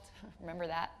involved. Remember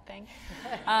that thing?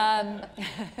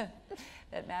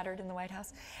 That mattered in the White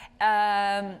House.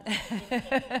 And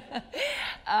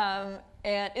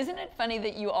isn't it funny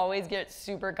that you always get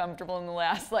super comfortable in the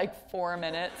last 4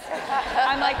 minutes?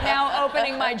 I'm now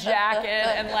opening my jacket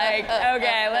and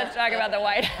okay, let's talk about the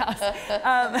White House.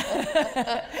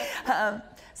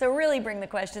 So really bring the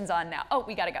questions on now. Oh,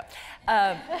 we gotta go.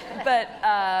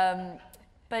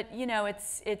 But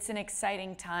it's an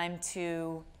exciting time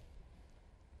to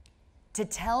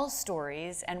tell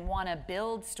stories and want to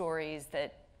build stories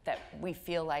that we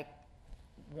feel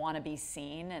want to be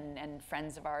seen, and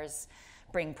friends of ours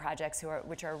bring projects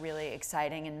which are really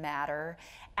exciting and matter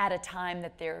at a time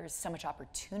that there's so much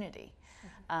opportunity.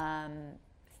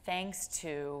 thanks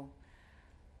to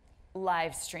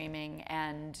live streaming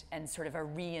and sort of a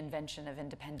reinvention of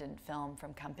independent film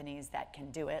from companies that can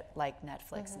do it, like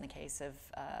Netflix in the case of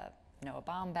Noah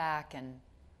Baumbach and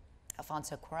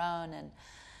Alfonso Cuarón and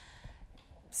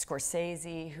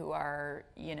Scorsese, who are,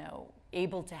 you know,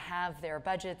 able to have their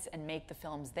budgets and make the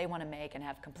films they want to make and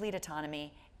have complete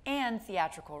autonomy and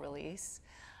theatrical release.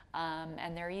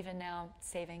 And they're even now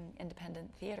saving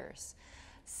independent theaters.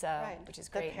 So, which is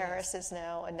great. The Paris is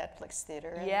now a Netflix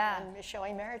theater and is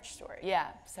showing Marriage Story. Yeah,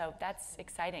 so that's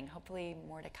exciting. Hopefully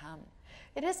more to come.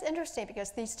 It is interesting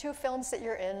because these two films that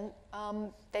you're in,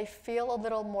 they feel a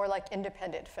little more like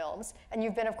independent films. And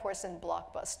you've been, of course, in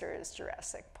blockbusters,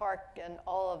 Jurassic Park, and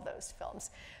all of those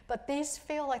films. But these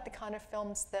feel like the kind of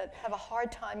films that have a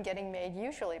hard time getting made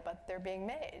usually, but they're being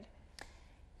made.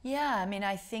 Yeah, I mean,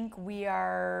 I think we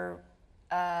are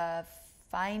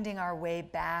finding our way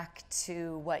back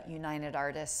to what United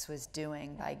Artists was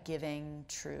doing by giving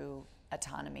true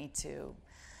autonomy to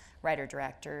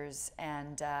writer-directors.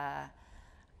 And,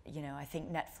 you know, I think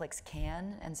Netflix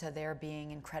can, and so they're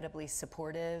being incredibly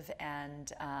supportive.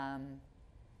 And,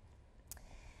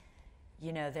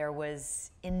 you know, there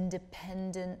was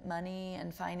independent money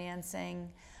and financing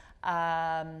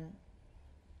 10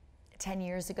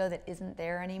 years ago that isn't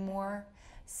there anymore.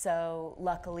 So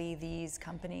luckily these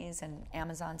companies, and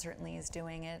Amazon certainly is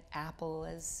doing it, Apple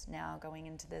is now going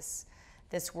into this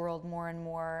world more and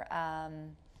more,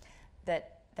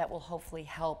 that will hopefully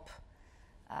help,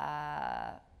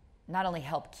 not only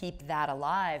help keep that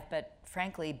alive, but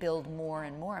frankly build more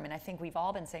and more. I mean, I think we've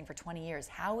all been saying for 20 years,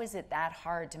 how is it that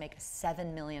hard to make a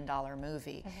 $7 million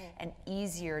movie and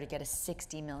easier to get a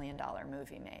 $60 million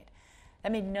movie made?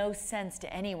 That made no sense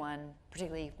to anyone,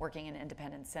 particularly working in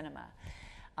independent cinema.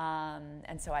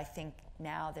 And so I think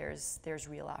now there's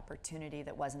real opportunity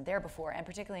that wasn't there before, and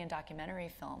particularly in documentary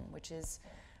film, which is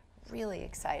really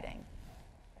exciting.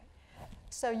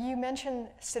 So you mentioned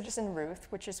Citizen Ruth,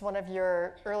 which is one of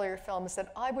your earlier films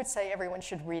that I would say everyone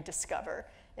should rediscover,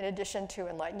 in addition to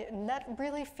Enlightened. And that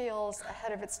really feels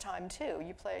ahead of its time, too.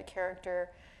 You play a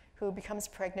character who becomes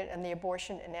pregnant, and the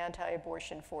abortion and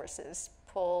anti-abortion forces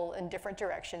pull in different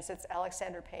directions. It's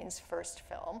Alexander Payne's first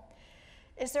film.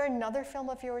 Is there another film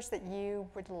of yours that you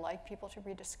would like people to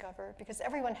rediscover? Because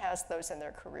everyone has those in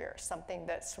their career, something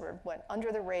that sort of went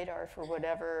under the radar for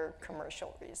whatever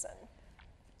commercial reason.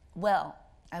 Well,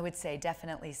 I would say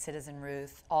definitely Citizen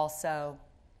Ruth. Also,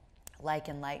 like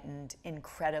Enlightened,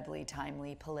 incredibly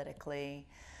timely politically.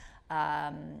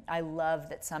 I love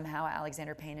that somehow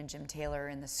Alexander Payne and Jim Taylor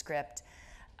in the script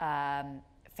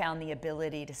found the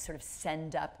ability to sort of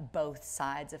send up both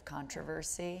sides of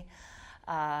controversy,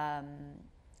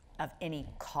 of any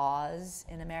cause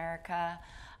in America.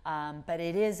 But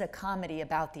it is a comedy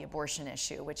about the abortion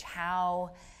issue, which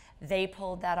how they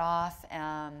pulled that off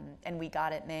and we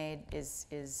got it made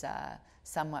is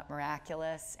somewhat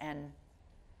miraculous. And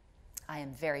I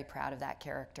am very proud of that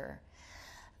character,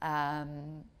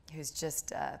 who's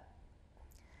just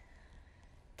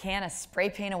can of spray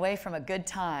paint away from a good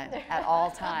time at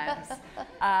all times.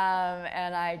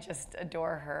 And I just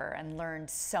adore her and learned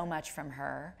so much from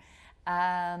her.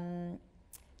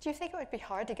 Do you think it would be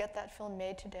hard to get that film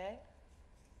made today?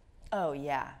 Oh,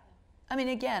 yeah. I mean,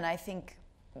 again, I think,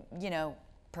 you know,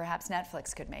 perhaps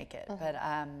Netflix could make it, but,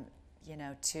 you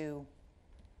know, to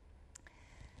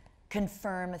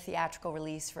confirm a theatrical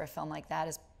release for a film like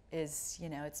that is you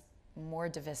know, it's more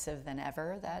divisive than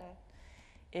ever, that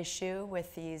issue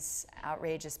with these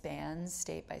outrageous bans,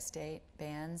 state-by-state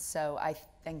bans. So I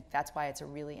think that's why it's a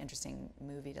really interesting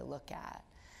movie to look at.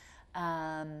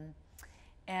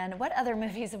 And what other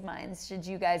movies of mine should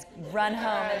you guys run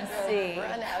home and see?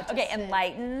 Okay,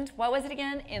 Enlightened. What was it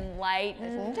again?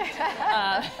 Enlightened.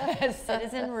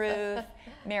 Citizen Ruth,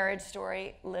 Marriage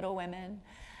Story, Little Women.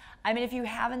 I mean, if you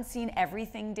haven't seen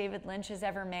everything David Lynch has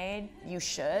ever made, you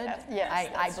should. Yes,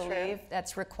 I believe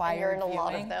that's required. And you're in a viewing.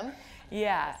 lot of them.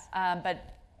 Yeah,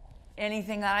 but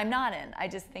anything that I'm not in, I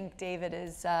just think David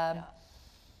is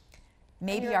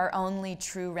maybe our only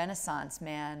true Renaissance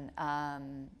man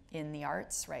in the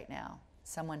arts right now.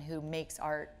 Someone who makes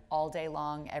art all day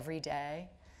long, every day,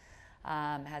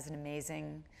 has an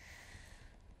amazing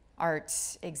art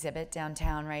exhibit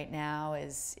downtown right now,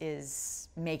 is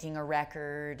making a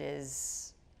record,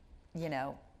 is, you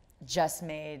know, just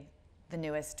made the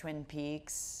newest Twin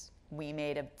Peaks. We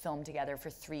made a film together for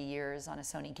 3 years on a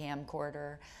Sony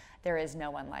camcorder. There is no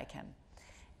one like him.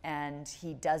 And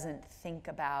he doesn't think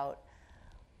about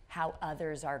how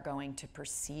others are going to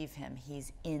perceive him.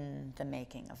 He's in the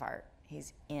making of art.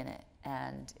 He's in it.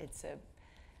 And it's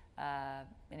an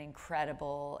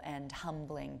incredible and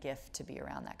humbling gift to be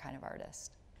around that kind of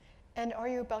artist. And are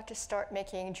you about to start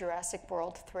making Jurassic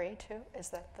World 3 too? Is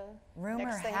that the Rumor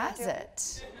next thing has you're doing?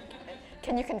 it.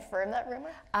 Can you confirm that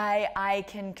rumor? I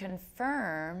can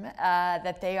confirm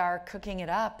that they are cooking it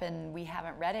up, and we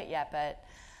haven't read it yet, but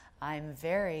I'm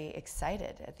very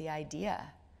excited at the idea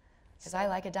because I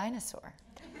like a dinosaur.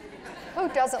 Who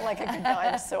doesn't like a good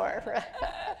dinosaur?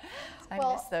 I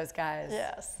miss those guys.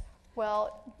 Yes.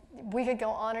 Well, we could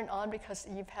go on and on because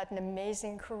you've had an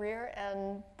amazing career,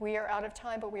 and we are out of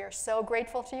time, but we are so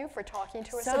grateful to you for talking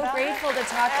to us about it. So grateful to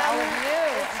talk to all of you.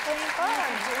 It's been fun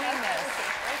doing this.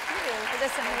 Thank you. For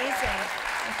this amazing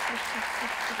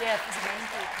gift. Thank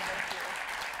you.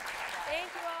 Thank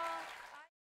you all.